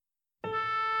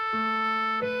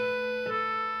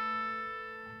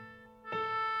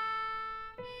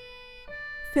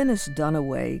Finis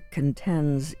Dunaway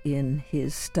contends in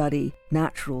his study,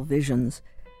 Natural Visions,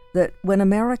 that when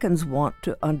Americans want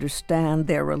to understand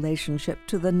their relationship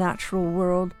to the natural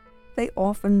world, they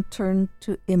often turn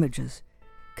to images.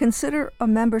 Consider a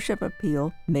membership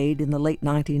appeal made in the late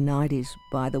 1990s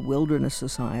by the Wilderness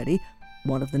Society,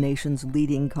 one of the nation's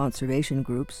leading conservation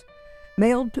groups.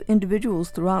 Mailed to individuals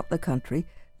throughout the country,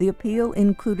 the appeal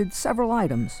included several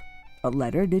items: a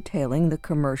letter detailing the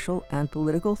commercial and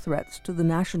political threats to the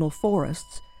national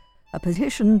forests, a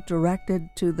petition directed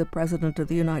to the President of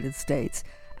the United States,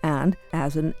 and,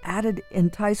 as an added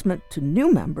enticement to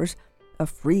new members, a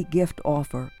free gift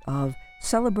offer of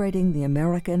Celebrating the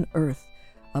American Earth,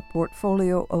 a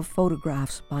portfolio of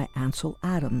photographs by Ansel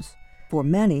Adams. For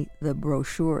many, the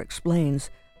brochure explains,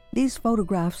 these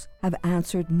photographs have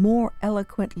answered more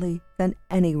eloquently than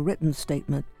any written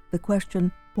statement the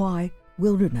question, why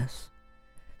wilderness?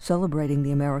 Celebrating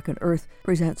the American Earth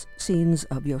presents scenes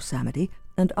of Yosemite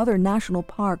and other national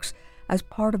parks as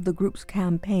part of the group's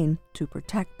campaign to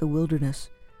protect the wilderness.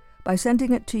 By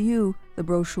sending it to you, the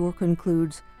brochure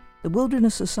concludes, the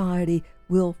Wilderness Society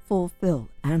will fulfill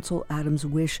Ansel Adams'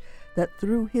 wish that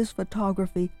through his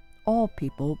photography, all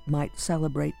people might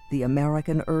celebrate the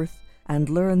American Earth and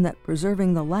learn that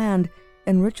preserving the land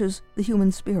enriches the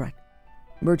human spirit.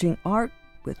 Merging art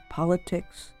with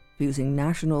politics, fusing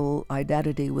national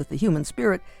identity with the human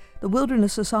spirit, the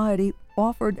Wilderness Society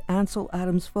offered Ansel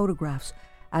Adams photographs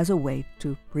as a way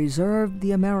to preserve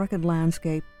the American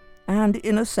landscape and,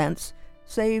 in a sense,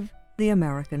 save the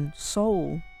American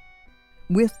soul.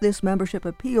 With this membership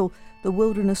appeal, the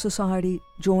Wilderness Society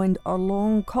joined a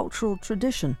long cultural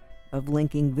tradition of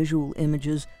linking visual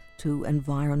images to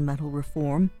environmental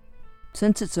reform.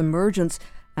 Since its emergence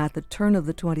at the turn of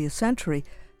the 20th century,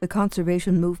 the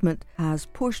conservation movement has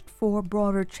pushed for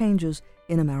broader changes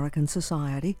in American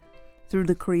society. Through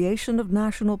the creation of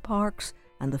national parks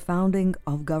and the founding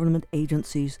of government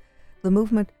agencies, the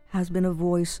movement has been a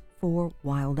voice for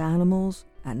wild animals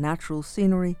and natural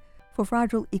scenery, for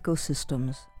fragile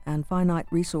ecosystems and finite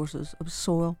resources of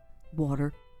soil,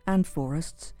 water, and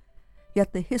forests.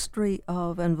 Yet the history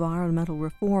of environmental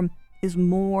reform is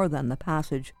more than the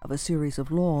passage of a series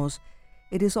of laws.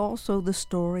 It is also the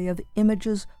story of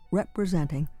images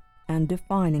representing and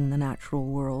defining the natural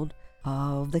world,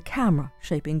 of the camera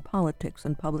shaping politics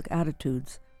and public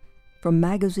attitudes. From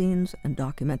magazines and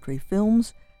documentary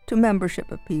films to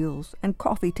membership appeals and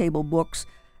coffee table books,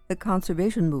 the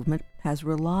conservation movement has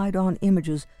relied on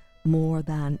images more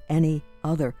than any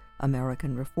other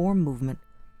American reform movement.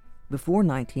 Before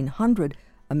 1900,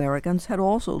 Americans had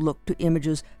also looked to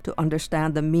images to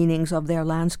understand the meanings of their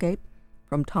landscape,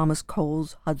 from Thomas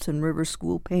Cole's Hudson River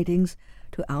School paintings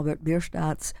to Albert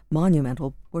Bierstadt's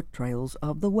monumental portrayals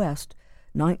of the West.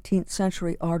 19th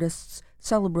century artists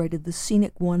celebrated the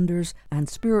scenic wonders and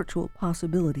spiritual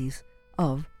possibilities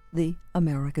of the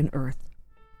American Earth.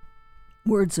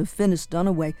 Words of Finis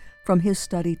Dunaway from his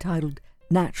study titled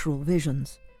Natural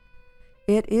Visions.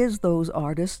 It is those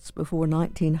artists before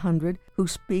 1900 who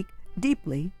speak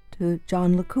deeply to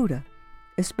John Lakuta,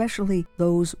 especially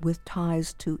those with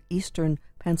ties to eastern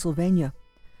Pennsylvania.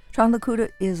 John Lakuta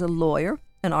is a lawyer,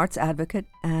 an arts advocate,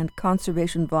 and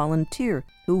conservation volunteer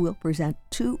who will present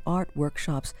 2 art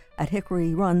workshops at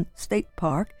Hickory Run State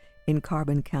Park in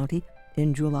Carbon County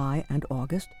in July and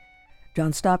August.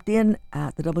 John stopped in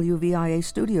at the WVIA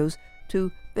studios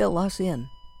to fill us in.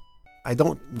 I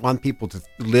don't want people to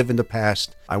live in the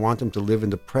past. I want them to live in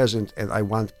the present, and I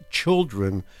want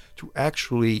children to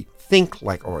actually think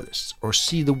like artists or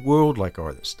see the world like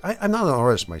artists. I'm not an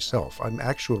artist myself. I'm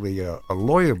actually a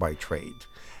lawyer by trade.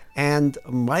 And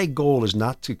my goal is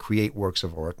not to create works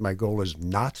of art. My goal is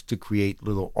not to create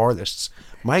little artists.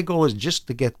 My goal is just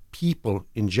to get people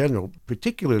in general,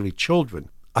 particularly children,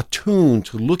 attuned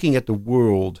to looking at the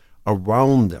world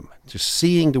around them, to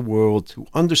seeing the world, to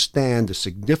understand the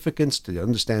significance, to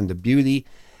understand the beauty.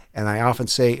 And I often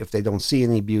say, if they don't see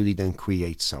any beauty, then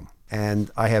create some.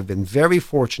 And I have been very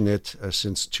fortunate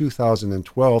since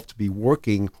 2012 to be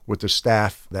working with the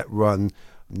staff that run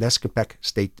Nescopec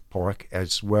State Park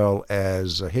as well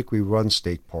as Hickory Run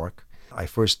State Park. I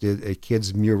first did a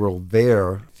kids mural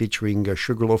there featuring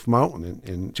Sugarloaf Mountain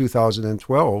in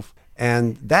 2012.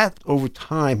 And that, over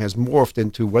time, has morphed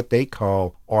into what they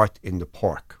call art in the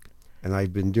park. And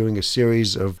I've been doing a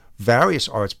series of various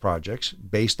arts projects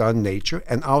based on nature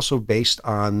and also based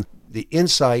on the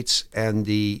insights and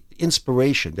the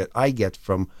inspiration that I get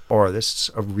from artists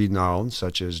of renown,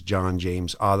 such as John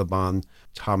James Audubon,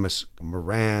 Thomas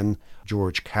Moran,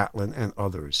 George Catlin, and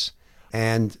others.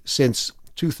 And since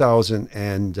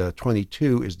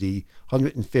 2022 is the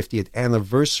 150th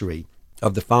anniversary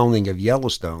of the founding of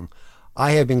Yellowstone,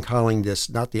 I have been calling this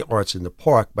not the Arts in the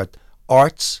Park, but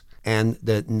Arts and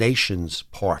the Nation's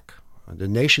Park. The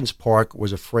Nation's Park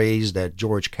was a phrase that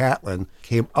George Catlin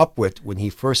came up with when he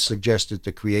first suggested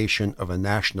the creation of a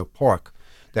national park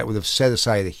that would have set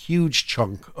aside a huge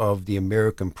chunk of the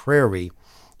American prairie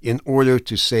in order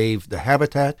to save the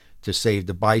habitat, to save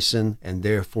the bison, and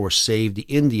therefore save the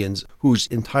Indians, whose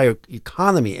entire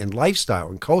economy and lifestyle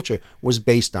and culture was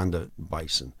based on the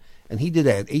bison. And he did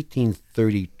that in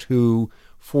 1832,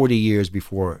 40 years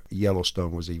before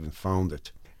Yellowstone was even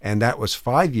founded. And that was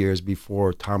 5 years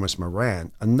before Thomas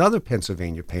Moran, another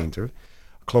Pennsylvania painter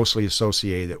closely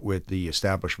associated with the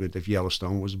establishment of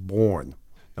Yellowstone, was born.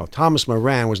 Now, Thomas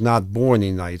Moran was not born in the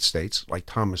United States like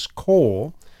Thomas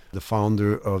Cole, the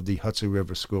founder of the Hudson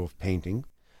River School of Painting.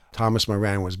 Thomas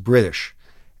Moran was British,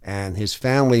 and his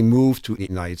family moved to the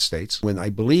United States when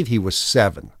I believe he was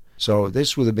 7. So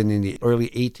this would have been in the early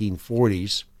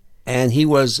 1840s. And he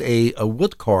was a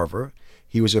wood carver.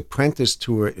 He was apprenticed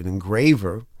to an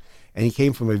engraver, and he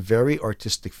came from a very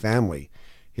artistic family.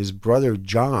 His brother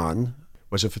John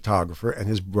was a photographer, and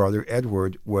his brother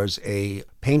Edward was a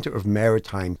painter of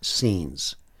maritime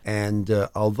scenes. And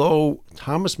although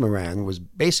Thomas Moran was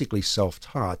basically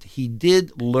self-taught, he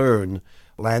did learn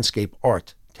landscape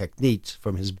art techniques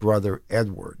from his brother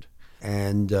Edward.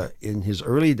 And in his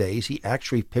early days, he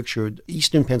actually pictured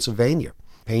eastern Pennsylvania,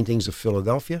 paintings of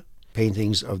Philadelphia,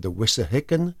 paintings of the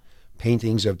Wissahickon,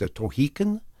 paintings of the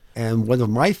Tohickon. And one of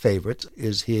my favorites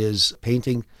is his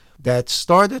painting that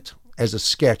started as a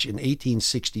sketch in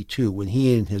 1862 when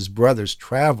he and his brothers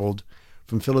traveled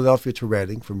from Philadelphia to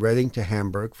Reading, from Reading to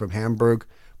Hamburg, from Hamburg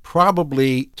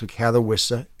probably to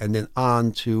Catawissa, and then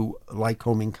on to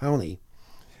Lycoming County.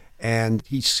 And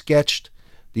he sketched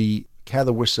the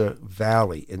Catawissa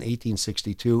Valley in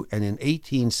 1862, and in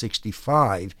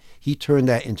 1865 he turned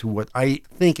that into what I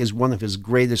think is one of his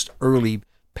greatest early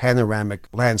panoramic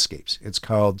landscapes. It's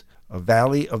called A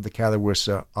Valley of the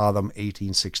Catawissa, Autumn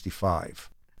 1865.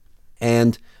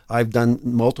 And I've done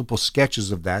multiple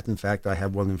sketches of that. In fact, I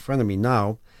have one in front of me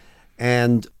now.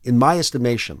 And in my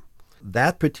estimation,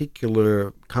 that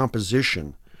particular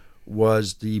composition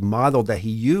was the model that he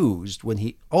used when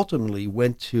he ultimately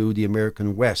went to the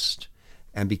American West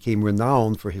and became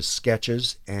renowned for his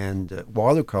sketches and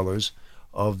watercolors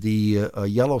of the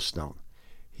Yellowstone.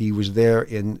 He was there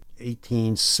in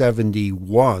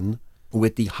 1871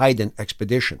 with the Hayden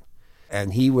expedition,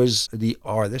 and he was the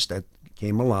artist that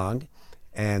came along,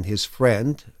 and his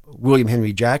friend, William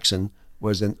Henry Jackson,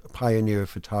 was a pioneer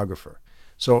photographer.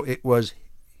 So it was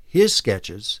his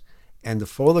sketches and the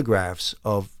photographs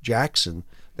of Jackson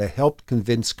that helped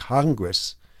convince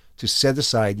Congress to set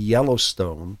aside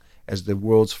Yellowstone as the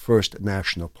world's first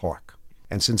national park.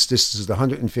 And since this is the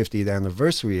 150th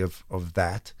anniversary of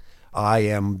that, I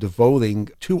am devoting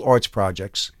 2 arts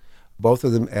projects, both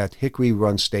of them at Hickory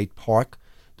Run State Park,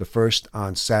 the first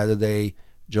on Saturday,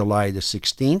 July the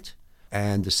 16th,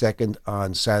 and the second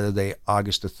on Saturday,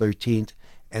 August the 13th.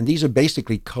 And these are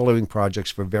basically coloring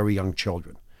projects for very young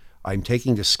children. I'm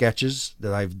taking the sketches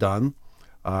that I've done.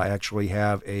 I actually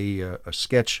have a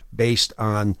sketch based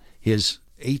on his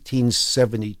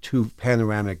 1872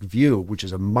 panoramic view, which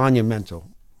is a monumental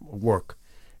work,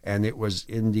 and it was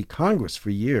in the Congress for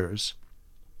years,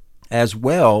 as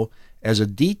well as a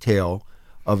detail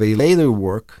of a later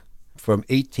work from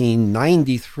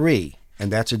 1893,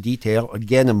 and that's a detail,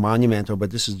 again a monumental, but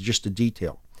this is just a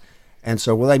detail. And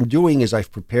so what I'm doing is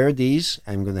I've prepared these.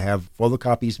 I'm going to have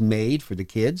photocopies made for the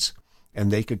kids,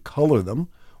 and they could color them,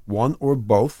 one or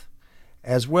both,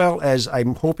 as well as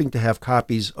I'm hoping to have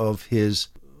copies of his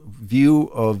view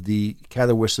of the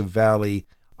Catawissa Valley,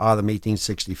 autumn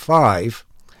 1865,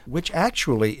 which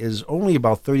actually is only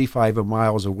about 35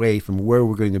 miles away from where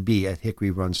we're going to be at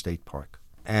Hickory Run State Park.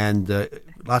 And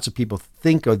lots of people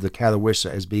think of the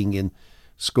Catawissa as being in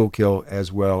Schuylkill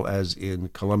as well as in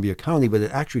Columbia County, but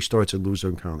it actually starts in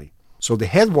Luzerne County. So the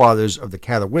headwaters of the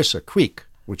Catawissa Creek,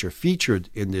 which are featured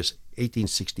in this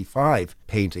 1865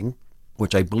 painting,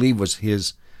 which I believe was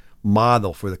his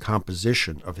model for the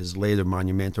composition of his later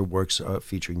monumental works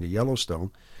featuring the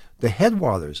Yellowstone, the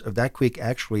headwaters of that creek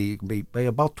actually be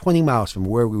about 20 miles from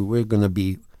where we were going to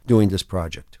be doing this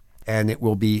project. And it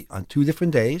will be on 2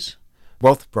 different days.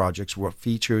 Both projects will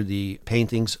feature the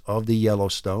paintings of the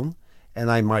Yellowstone, and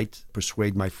I might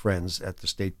persuade my friends at the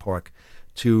state park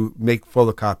to make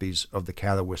photocopies of the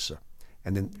Catawissa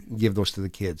and then give those to the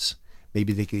kids.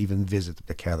 Maybe they could even visit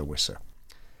the Catawissa.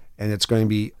 And it's going to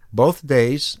be both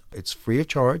days. It's free of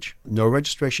charge. No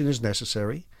registration is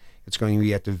necessary. It's going to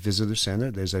be at the Visitor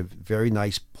Center. There's a very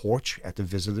nice porch at the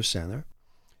Visitor Center.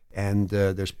 And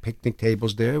there's picnic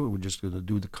tables there. We're just going to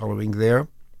do the coloring there.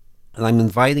 And I'm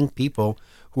inviting people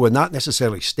who are not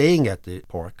necessarily staying at the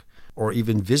park or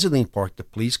even visiting the park to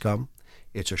please come.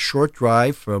 It's a short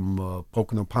drive from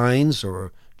Pocono Pines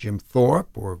or Jim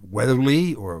Thorpe or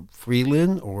Weatherly or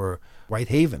Freeland or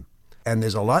Whitehaven. And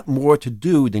there's a lot more to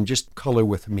do than just color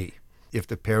with me. If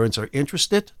the parents are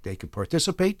interested, they can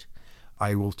participate.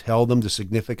 I will tell them the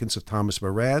significance of Thomas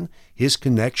Moran, his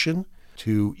connection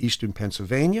to Eastern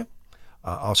Pennsylvania,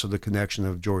 also the connection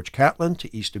of George Catlin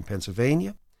to Eastern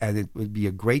Pennsylvania. And it would be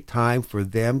a great time for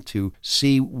them to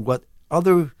see what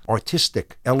other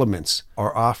artistic elements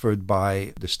are offered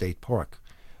by the state park.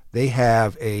 They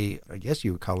have I guess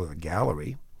you would call it a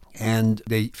gallery, and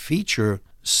they feature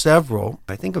several,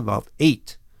 I think about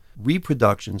 8,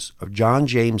 reproductions of John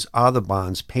James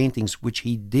Audubon's paintings, which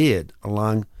he did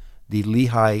along the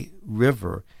Lehigh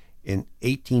River in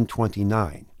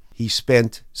 1829. He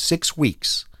spent 6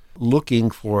 weeks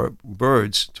looking for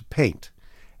birds to paint,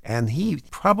 and he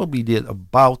probably did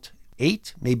about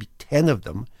 8, maybe 10 of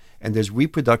them, and there's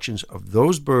reproductions of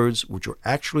those birds which were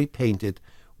actually painted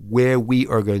where we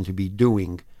are going to be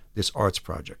doing this arts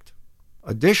project.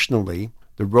 Additionally,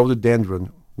 the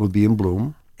rhododendron will be in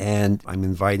bloom, and I'm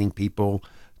inviting people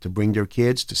to bring their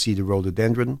kids to see the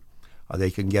rhododendron. They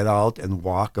can get out and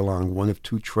walk along one of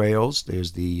 2 trails.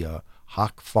 There's the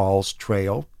Hawk Falls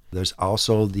Trail. There's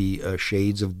also the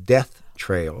Shades of Death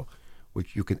Trail,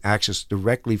 which you can access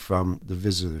directly from the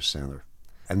visitor center.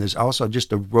 And there's also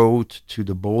just a road to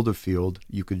the boulder field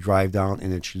you could drive down,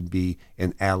 and it should be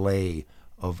an alley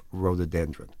of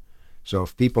rhododendron. So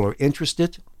if people are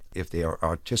interested, if they are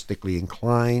artistically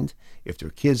inclined, if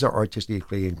their kids are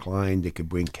artistically inclined, they could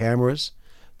bring cameras,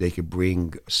 they could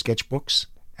bring sketchbooks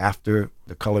after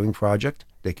the coloring project,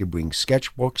 they could bring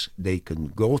sketchbooks, they can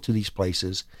go to these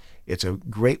places. It's a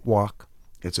great walk.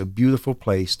 It's a beautiful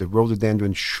place. The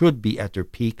rhododendrons should be at their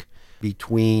peak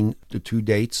between the 2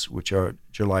 dates, which are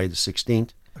July the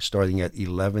 16th, starting at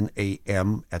 11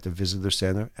 a.m. at the visitor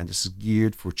center, and this is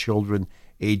geared for children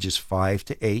ages 5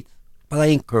 to 8. But I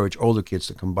encourage older kids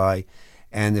to come by,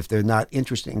 and if they're not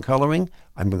interested in coloring,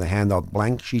 I'm going to hand out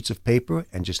blank sheets of paper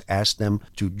and just ask them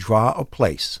to draw a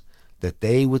place that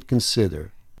they would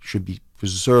consider should be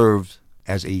preserved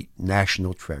as a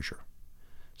national treasure.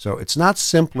 So it's not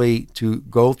simply to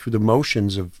go through the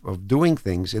motions of doing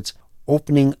things, it's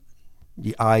opening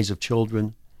the eyes of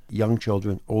children, young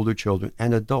children, older children,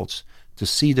 and adults to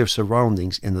see their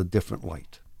surroundings in a different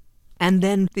light. And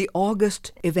then the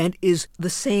August event is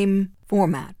the same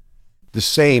format. The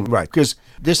same, right, because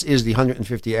this is the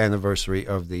 150th anniversary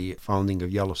of the founding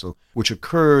of Yellowstone, which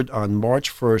occurred on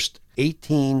March 1st,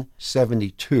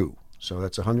 1872. So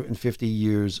that's 150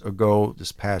 years ago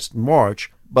this past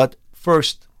March. But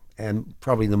first, and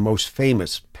probably the most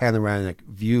famous panoramic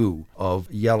view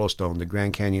of Yellowstone, the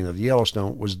Grand Canyon of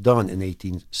Yellowstone, was done in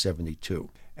 1872.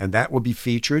 And that will be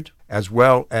featured, as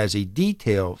well as a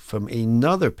detail from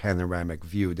another panoramic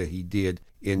view that he did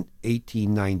in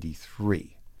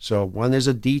 1893. So one is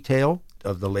a detail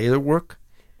of the later work,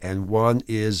 and one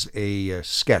is a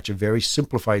sketch, a very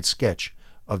simplified sketch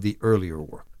of the earlier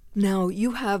work. Now,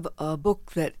 you have a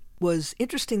book that was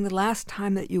interesting the last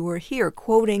time that you were here,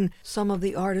 quoting some of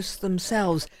the artists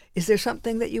themselves. Is there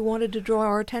something that you wanted to draw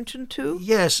our attention to?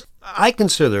 Yes, I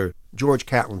consider George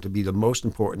Catlin to be the most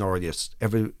important artist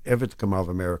ever to come out of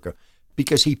America,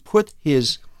 because he put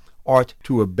his art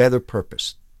to a better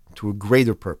purpose, to a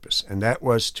greater purpose, and that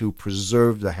was to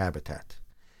preserve the habitat.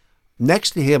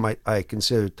 Next to him, I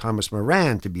consider Thomas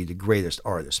Moran to be the greatest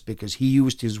artist, because he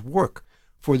used his work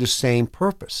for the same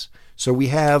purpose. So we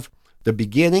have the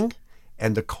beginning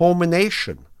and the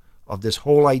culmination of this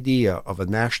whole idea of a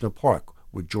national park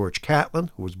with George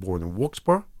Catlin, who was born in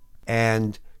Wilkesboro,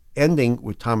 and ending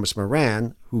with Thomas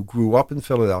Moran, who grew up in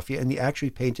Philadelphia, and he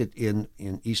actually painted in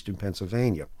eastern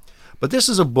Pennsylvania. But this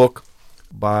is a book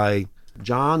by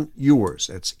John Ewers.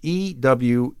 It's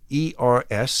Ewers.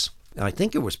 And I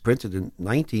think it was printed in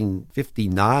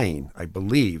 1959, I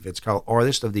believe. It's called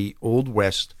Artist of the Old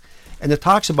West. And it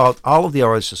talks about all of the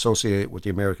artists associated with the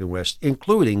American West,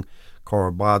 including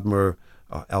Carl Bodmer,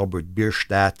 Albert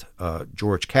Bierstadt,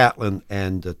 George Catlin,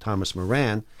 and Thomas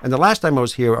Moran. And the last time I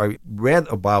was here, I read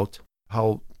about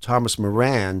how Thomas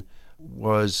Moran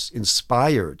was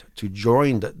inspired to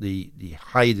join the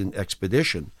Hayden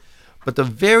expedition. But the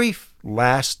very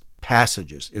last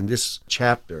passages in this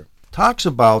chapter talks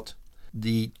about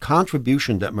the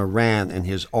contribution that Moran and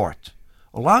his art,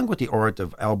 along with the art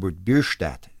of Albert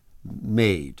Bierstadt,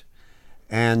 made.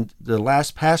 And the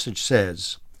last passage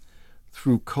says,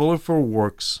 "Through colorful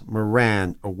works,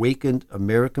 Moran awakened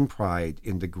American pride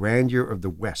in the grandeur of the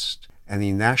West and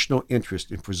a national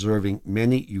interest in preserving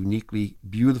many uniquely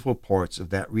beautiful parts of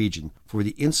that region for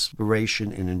the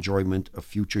inspiration and enjoyment of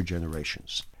future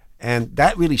generations. And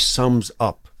that really sums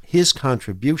up his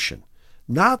contribution,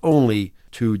 not only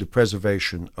to the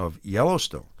preservation of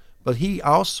Yellowstone, but he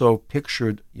also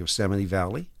pictured Yosemite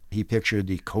Valley. He pictured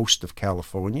the coast of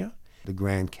California, the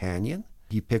Grand Canyon.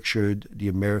 He pictured the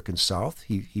American South.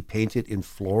 He painted in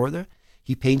Florida.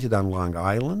 He painted on Long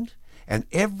Island. And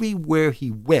everywhere he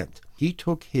went, he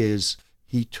took his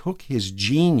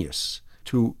genius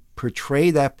to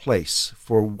portray that place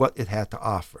for what it had to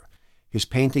offer. His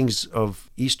paintings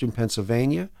of eastern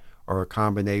Pennsylvania are a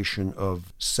combination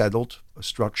of settled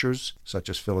structures, such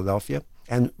as Philadelphia,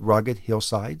 and rugged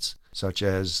hillsides, such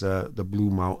as the Blue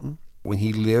Mountain. When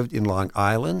he lived in Long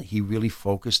Island, he really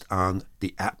focused on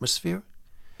the atmosphere.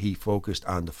 He focused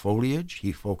on the foliage.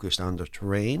 He focused on the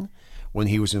terrain. When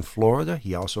he was in Florida,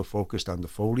 he also focused on the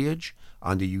foliage,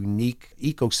 on the unique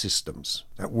ecosystems.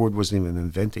 That word wasn't even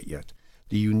invented yet.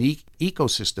 The unique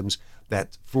ecosystems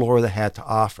that Florida had to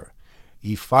offer.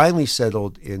 He finally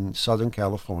settled in Southern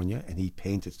California, and he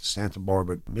painted Santa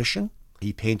Barbara Mission.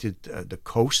 He painted the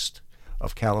coast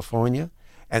of California.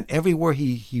 And everywhere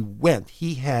he went,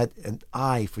 he had an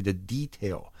eye for the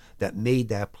detail that made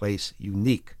that place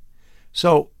unique.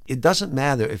 So it doesn't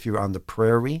matter if you're on the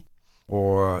prairie,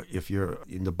 or if you're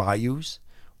in the bayous,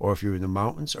 or if you're in the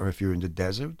mountains, or if you're in the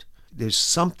desert. There's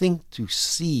something to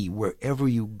see wherever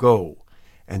you go.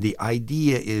 And the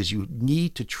idea is you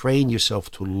need to train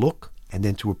yourself to look, and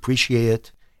then to appreciate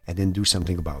it, and then do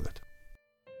something about it.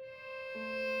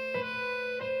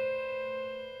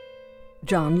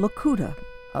 John Lakuta,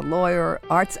 a lawyer,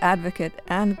 arts advocate,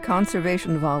 and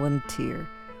conservation volunteer,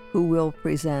 who will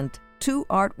present 2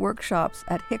 art workshops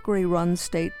at Hickory Run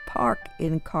State Park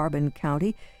in Carbon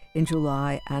County in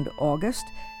July and August.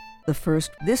 The first,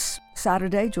 this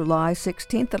Saturday, July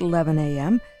 16th at 11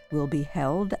 a.m., will be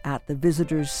held at the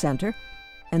Visitors Center,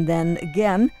 and then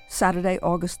again Saturday,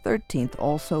 August 13th,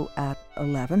 also at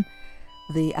 11.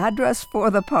 The address for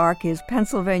the park is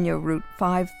Pennsylvania Route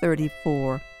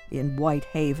 534 in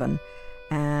Whitehaven.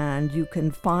 And you can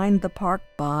find the park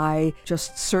by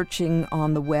just searching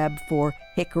on the web for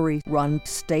Hickory Run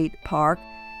State Park,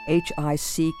 Hickory,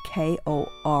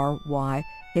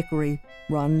 Hickory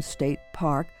Run State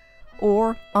Park,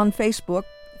 or on Facebook,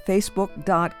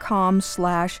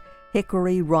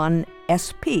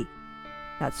 facebook.com/HickoryRunSP.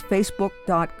 That's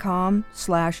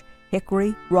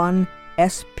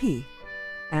facebook.com/HickoryRunSP.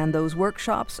 And those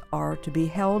workshops are to be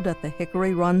held at the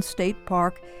Hickory Run State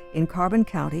Park in Carbon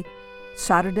County,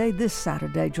 this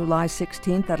Saturday, July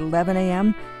 16th at 11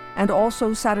 a.m., and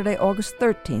also Saturday, August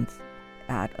 13th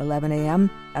at 11 a.m.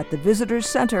 at the Visitors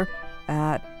Center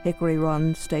at Hickory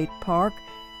Run State Park,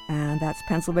 and that's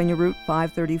Pennsylvania Route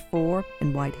 534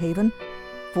 in Whitehaven.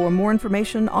 For more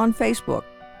information on Facebook,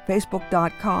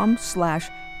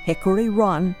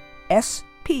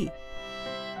 facebook.com/HickoryRunSP.